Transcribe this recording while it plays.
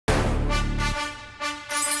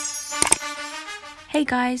Hey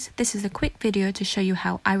guys, this is a quick video to show you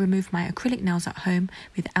how I remove my acrylic nails at home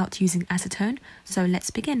without using acetone, so let's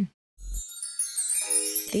begin.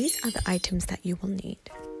 These are the items that you will need.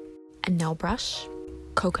 A nail brush,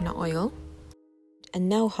 coconut oil, a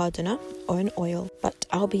nail hardener or an oil, but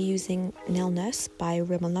I'll be using Nail Nurse by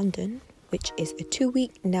Rimmel London, which is a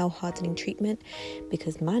 2-week nail hardening treatment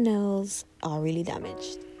because my nails are really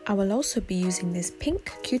damaged. I will also be using this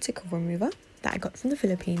pink cuticle remover that I got from the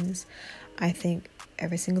Philippines. I think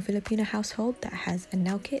every single Filipino household that has a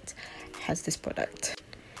nail kit has this product.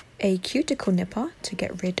 A cuticle nipper to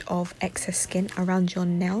get rid of excess skin around your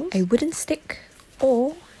nail, a wooden stick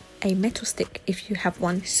or a metal stick if you have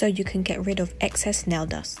one, so you can get rid of excess nail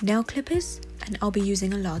dust. Nail clippers, and I'll be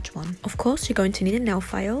using a large one. Of course, you're going to need a nail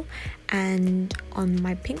file, and on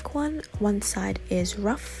my pink one side is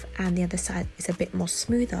rough and the other side is a bit more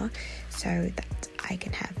smoother, so that I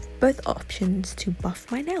can have both options to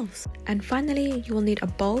buff my nails. And finally, you will need a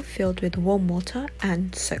bowl filled with warm water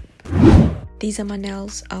and soap. These are my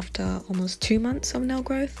nails after almost 2 months of nail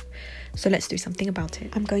growth, so let's do something about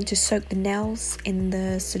it. I'm going to soak the nails in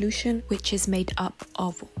the solution, which is made up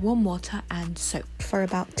of warm water and soap, for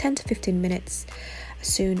about 10 to 15 minutes. As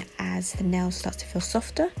soon as the nails start to feel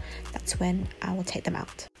softer, that's when I will take them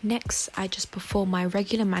out. Next, I just perform my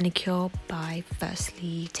regular manicure by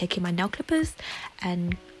firstly taking my nail clippers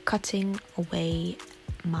and cutting away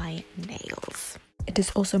my nails. It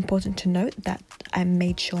is also important to note that I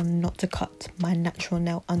made sure not to cut my natural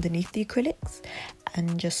nail underneath the acrylics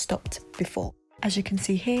and just stopped before. As you can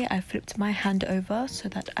see here, I flipped my hand over so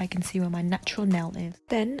that I can see where my natural nail is.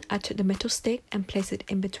 Then I took the metal stick and placed it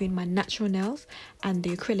in between my natural nails and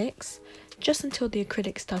the acrylics, just until the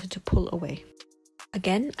acrylics started to pull away.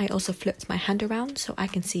 Again, I also flipped my hand around so I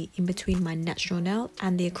can see in between my natural nail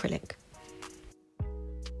and the acrylic.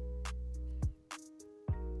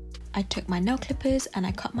 I took my nail clippers and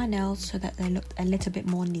I cut my nails so that they looked a little bit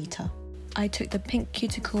more neater. I took the pink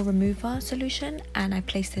cuticle remover solution and I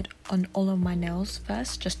placed it on all of my nails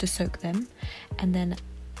first just to soak them, and then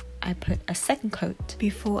I put a second coat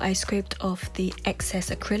before I scraped off the excess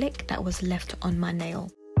acrylic that was left on my nail.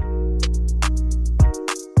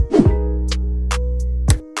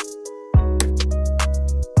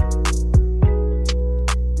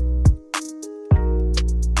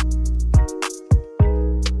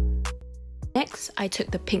 Next, I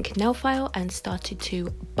took the pink nail file and started to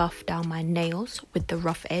buff down my nails with the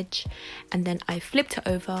rough edge, and then I flipped it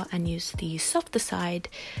over and used the softer side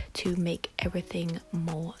to make everything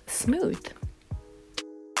more smooth.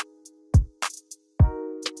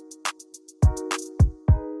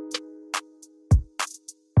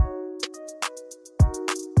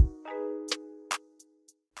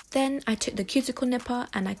 Then I took the cuticle nipper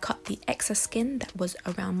and I cut the excess skin that was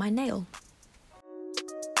around my nail.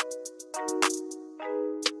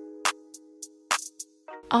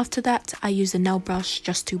 After that, I used a nail brush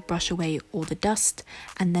just to brush away all the dust,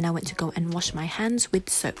 and then I went to go and wash my hands with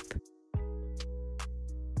soap.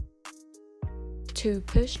 To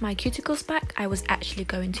push my cuticles back, I was actually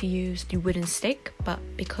going to use the wooden stick, but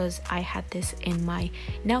because I had this in my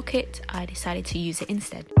nail kit, I decided to use it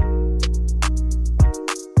instead.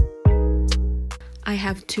 I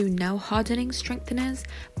have 2 nail hardening strengtheners,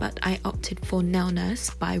 but I opted for Nail Nurse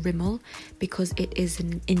by Rimmel because it is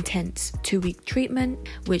an intense 2-week treatment,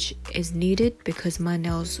 which is needed because my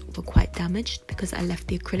nails were quite damaged because I left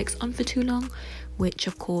the acrylics on for too long, which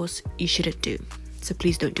of course you shouldn't do. So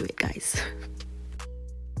please don't do it, guys.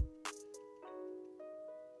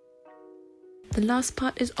 The last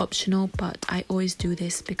part is optional, but I always do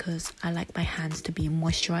this because I like my hands to be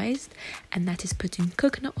moisturized, and that is putting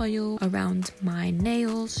coconut oil around my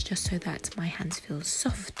nails just so that my hands feel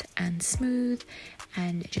soft and smooth,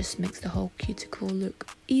 and it just makes the whole cuticle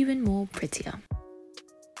look even more prettier.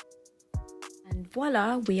 And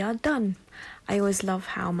voila, we are done. I always love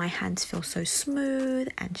how my hands feel so smooth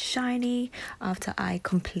and shiny after I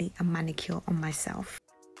complete a manicure on myself.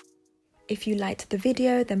 If you liked the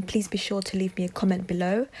video, then please be sure to leave me a comment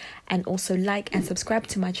below, and also like and subscribe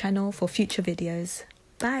to my channel for future videos.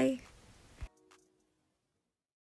 Bye!